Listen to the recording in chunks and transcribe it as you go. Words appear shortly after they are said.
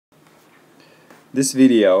This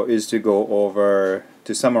video is to go over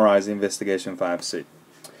to summarize investigation 5C.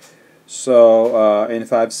 So in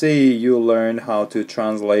 5C you learn how to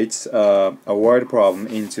translate a word problem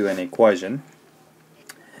into an equation,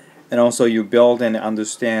 and also you build and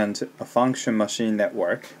understand a function machine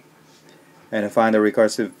network and find a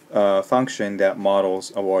recursive function that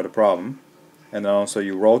models a word problem, and then also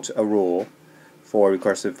you wrote a rule for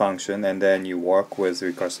recursive function and then you work with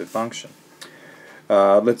recursive function.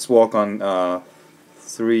 Let's work on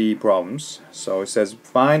 3 problems. So it says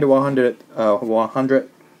find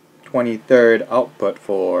 123rd output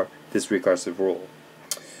for this recursive rule.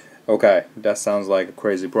 Okay, that sounds like a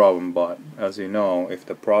crazy problem, but as you know, if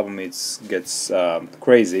the problem gets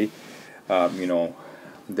crazy, you know,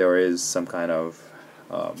 there is some kind of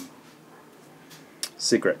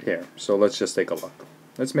secret here. So let's just take a look.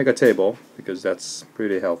 Let's make a table because that's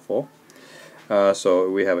pretty helpful. So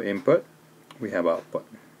we have input, we have output.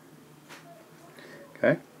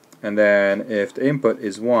 Okay, and then if the input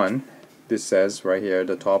is 1, this says right here,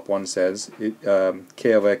 the top one says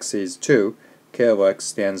k of x is 2. K of x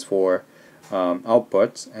stands for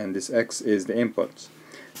output, and this x is the input.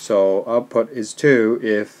 So output is 2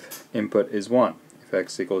 if input is 1, if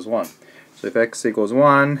x equals 1. So if x equals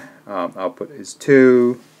 1, output is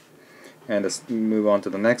 2. And let's move on to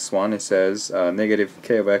the next one. It says negative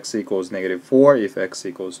k of x equals negative 4 if x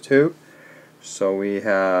equals 2. So we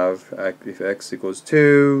have if x equals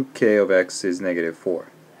 2, k of x is negative 4.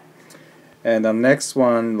 And the next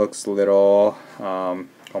one looks a little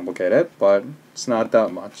complicated, but it's not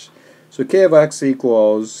that much. So k of x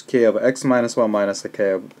equals k of x minus 1 minus a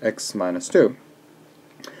k of x minus 2.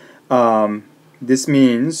 This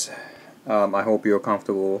means, I hope you're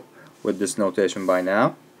comfortable with this notation by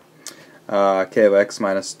now. K of x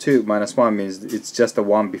minus 2 minus 1 means it's just the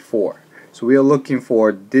one before. So we are looking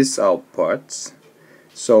for this output.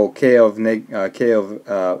 So k of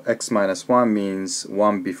x minus 1 means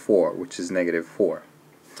 1 before, which is negative 4.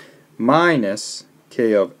 Minus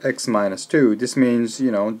k of x minus 2, this means, you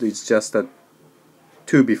know, it's just a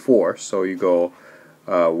 2 before, so you go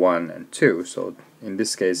 1 and 2. So in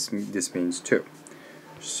this case, this means 2.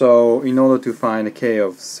 So in order to find a k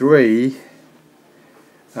of 3,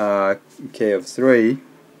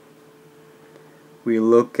 we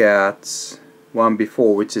look at 1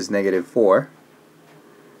 before, which is negative 4,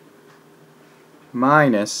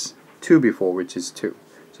 minus 2 before, which is 2.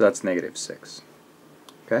 So that's negative 6.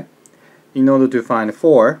 Okay. In order to find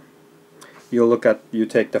 4, you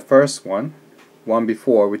take the first one, 1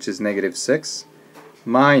 before, which is negative 6,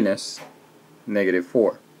 minus negative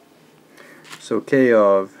 4. So k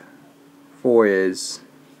of 4 is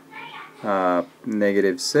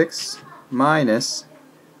negative 6 minus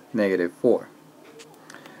negative 4.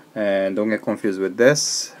 And don't get confused with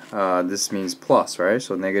this. This means plus, right?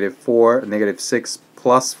 So negative 6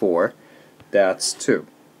 plus 4, that's 2.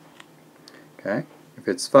 Okay. If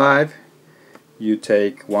it's 5, you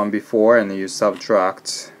take 1 before and you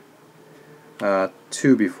subtract 2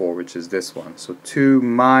 before, which is this one. So 2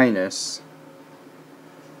 minus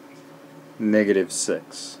negative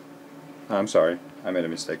 6. I'm sorry, I made a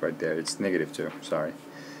mistake right there. It's negative 2. Sorry.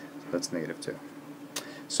 That's negative 2.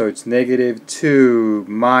 So it's negative 2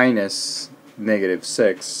 minus negative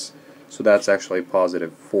 6. So that's actually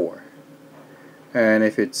positive 4. And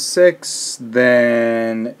if it's 6,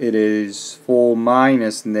 then it is 4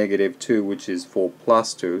 minus negative 2, which is 4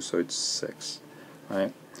 plus 2, so it's 6.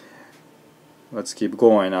 Right? Let's keep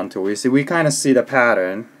going until we kind of see the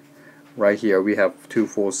pattern right here. We have 2,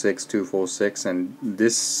 4, 6, 2, 4, 6, and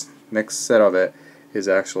this next set of it is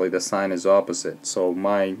actually the sign is opposite. So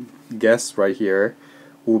my guess right here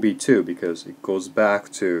will be 2 because it goes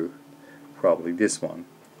back to probably this one.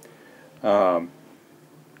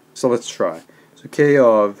 So let's try. So k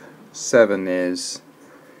of 7 is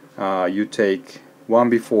you take 1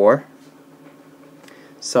 before,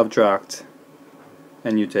 subtract,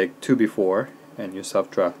 and you take 2 before, and you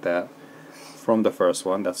subtract that from the first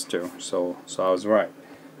one. That's 2. So I was right.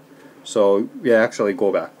 So we actually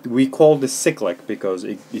go back. We call this cyclic because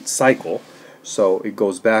it's cycle, so it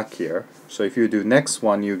goes back here. So if you do next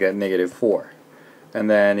one, you get negative 4. And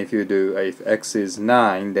then if x is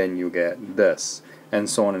 9, then you get this, and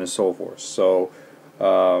so on and so forth. So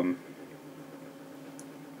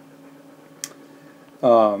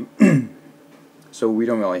so we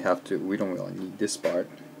don't really need this part.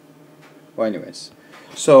 Well, anyways,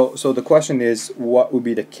 so the question is, what would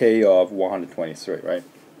be the k of 123, right?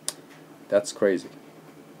 That's crazy.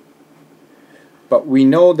 But we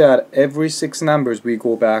know that every 6 numbers we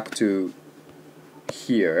go back to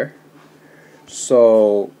here.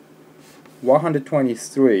 So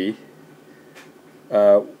 123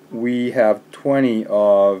 we have 20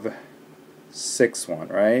 of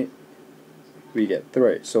 6-1, right? We get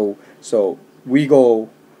 3. So we go,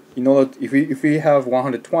 you know, if we have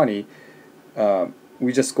 120,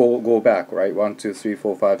 we just go back, right? 1 2 3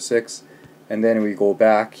 4 5 6, and then we go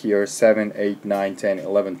back here 7 8 9 10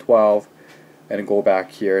 11 12, and go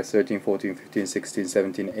back here 13 14 15 16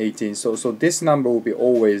 17 18. So this number will be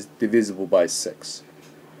always divisible by 6.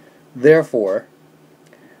 Therefore,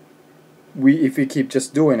 if we keep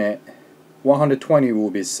just doing it, 120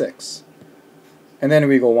 will be 6. And then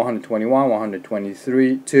we go 121,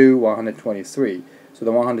 123, 2, 123. So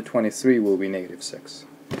the 123 will be negative 6.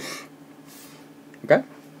 Okay?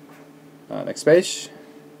 Next page.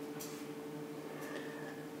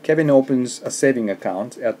 Kevin opens a saving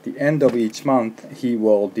account. At the end of each month, he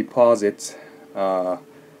will deposit $10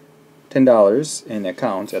 in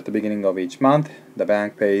account. At the beginning of each month, the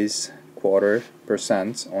bank pays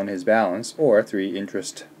 0.25% on his balance, or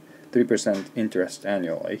 3% interest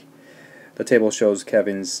annually. The table shows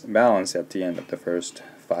Kevin's balance at the end of the first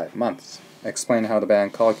 5 months. Explain how the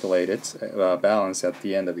bank calculated balance at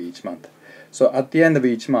the end of each month. So at the end of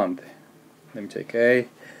each month, let me take A.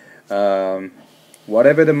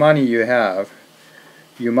 Whatever the money you have,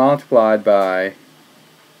 you multiply by,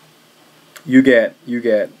 you get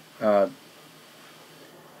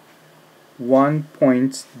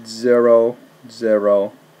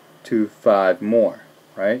 1.0025 more,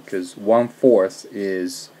 right? Because 1/4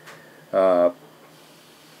 is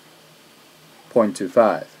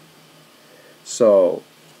 0.25. So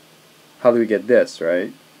how do we get this,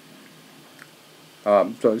 right?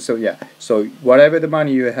 So whatever the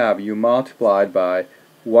money you have, you multiply by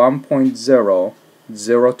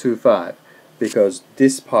 1.0025, because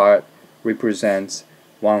this part represents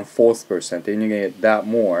 1/4%, and you get that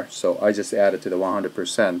more. So I just added to the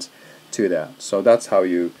 100% to that. So that's how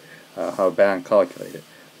you how bank calculate it.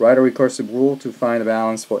 Write a recursive rule to find the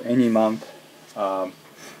balance for any month.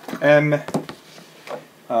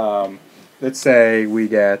 Let's say we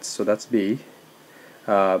get, so that's B,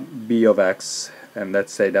 B of X, and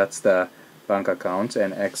let's say that's the bank account,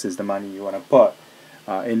 and X is the money you want to put.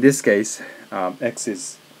 In this case, X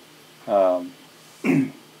is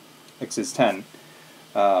X is 10.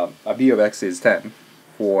 A B of X is 10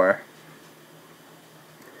 for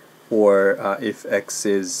if X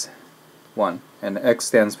is 1, and X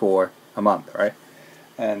stands for a month, right?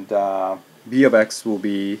 And B of X will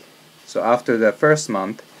be, so after the first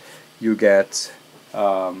month, you get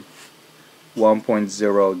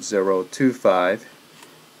 1.0025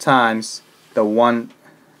 times the 1,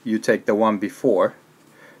 you take the 1 before,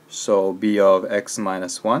 so B of X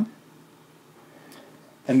minus 1,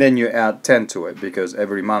 and then you add 10 to it, because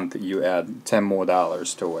every month you add $10 more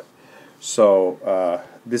to it. So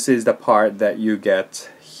this is the part that you get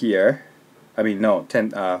here. I mean, no, 10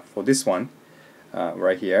 for this one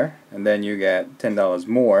right here, and then you get $10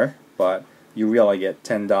 more, but you really get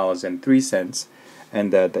 $10.03,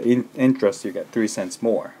 and the interest, you get 3 cents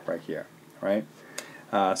more right here, right?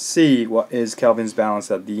 C, what is Kelvin's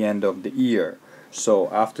balance at the end of the year? So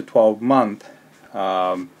after 12 months,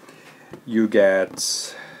 you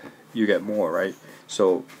get more, right?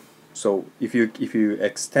 So if you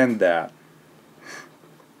extend that,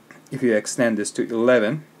 if you extend this to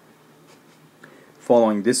 11,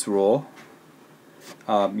 following this rule,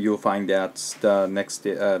 you'll find that the next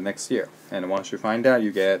year, and once you find out,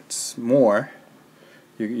 you get more.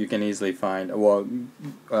 You can easily find, well,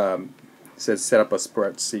 it says set up a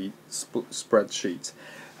spreadsheet.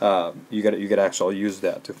 You could actually use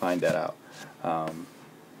that to find that out,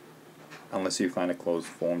 unless you find a closed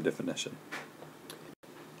form definition.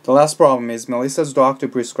 The last problem is Melissa's doctor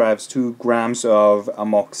prescribes 2 grams of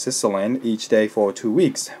amoxicillin each day for 2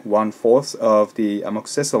 weeks. 1/4 of the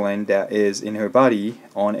amoxicillin that is in her body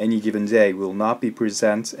on any given day will not be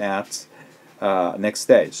present at next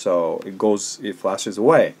day. So it flashes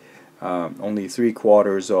away. Only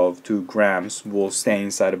 3/4 of 2 grams will stay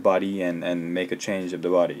inside the body and make a change of the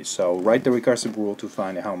body. So write the recursive rule to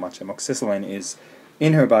find how much amoxicillin is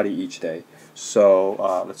in her body each day. So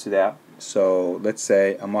let's do that. So let's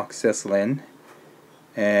say amoxicillin,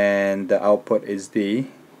 and the output is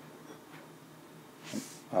D,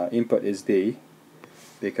 input is D,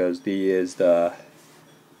 because D is the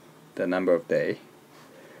number of day.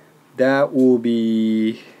 That will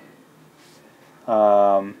be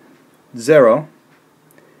 0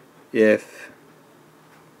 if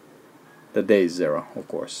the day is 0, of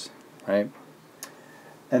course, right?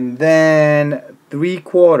 And then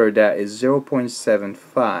 3/4, that is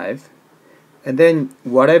 0.75, and then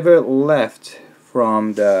whatever left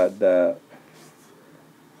the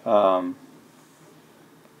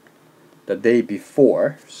the day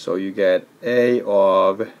before, so you get A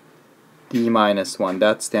of D minus 1.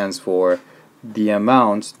 That stands for the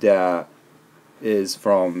amount that is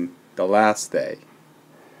from the last day.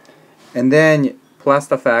 And then plus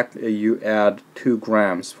the fact that you add 2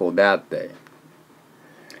 grams for that day.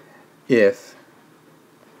 If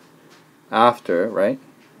after, right,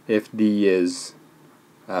 if D is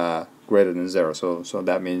greater than 0, so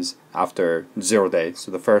that means after 0 days.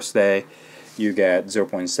 So the first day you get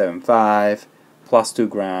 0.75 plus 2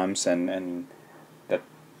 grams, and that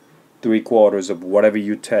 3/4 of whatever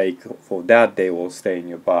you take for that day will stay in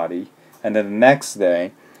your body. And then the next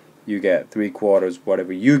day you get 3/4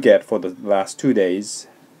 whatever you get for the last 2 days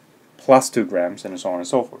plus 2 grams, and so on and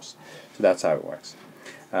so forth. So that's how it works.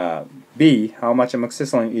 B, how much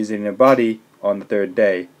amoxicillin is in your body on the 3rd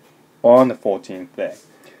day, on the 14th day.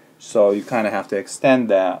 So you kind of have to extend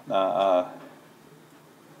that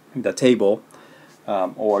the table,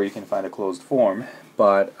 or you can find a closed form,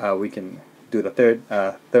 but we can do the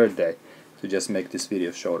third day to just make this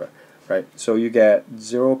video shorter, right? So you get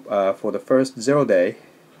 0 for the first 0 day.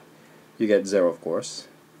 You get 0, of course.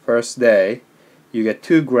 First day you get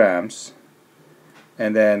 2 grams,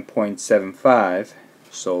 and then 0.75.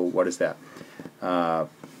 So what is that?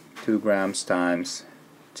 2 grams times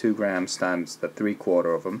the 3/4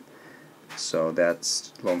 of them. So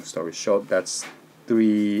that's, long story short, that's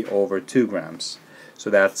 3 over 2 grams. So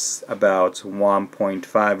that's about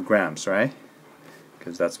 1.5 grams, right?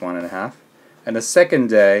 Because that's 1.5. And the second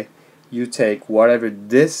day, you take whatever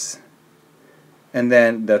this, and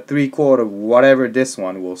then the 3/4 whatever this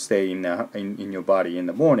one will stay in your body in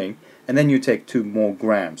the morning, and then you take 2 more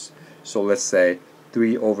grams. So let's say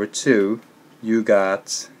 3 over 2, you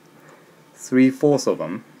got 3/4 of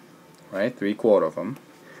them, right? 3/4 of them.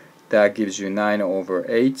 That gives you 9 over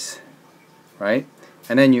 8, right?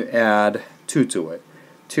 And then you add 2 to it.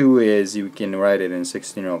 2 is, you can write it in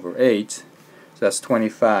 16 over 8, so that's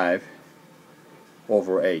 25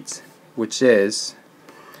 over 8, which is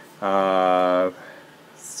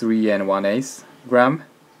 3 1/8 gram,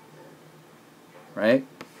 right?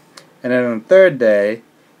 And then on the 3rd day,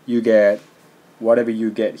 you get whatever you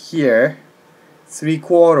get here,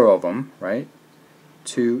 3/4 of them, right?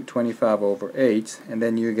 25 over 8, and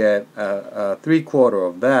then you get 3/4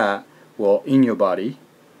 of that, well, in your body,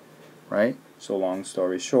 right? So long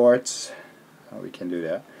story short, we can do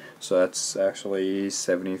that. So that's actually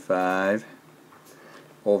 75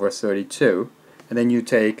 over 32, and then you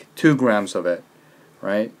take 2 grams of it,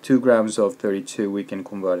 right? 2 grams of 32, we can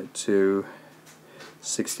convert it to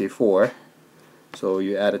 64. So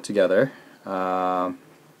you add it together.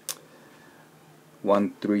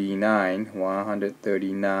 139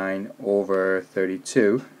 over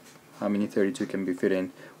 32. How many 32 can be fit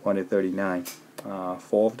in 139?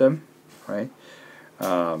 4 of them, right?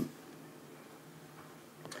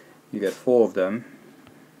 You get 4 of them.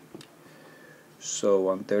 So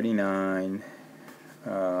 139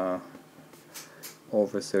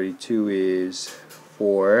 over 32 is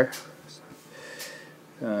 4.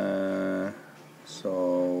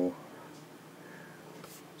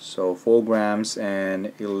 So 4 grams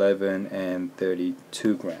and 11 and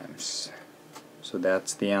 32 grams. So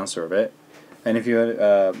that's the answer of it. And if you want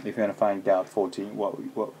to find out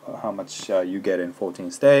how much you get in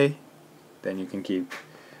 14th day, then you can keep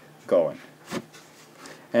going.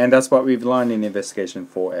 And that's what we've learned in investigation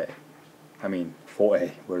 4A. I mean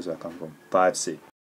 4A. Where does that come from? 5C.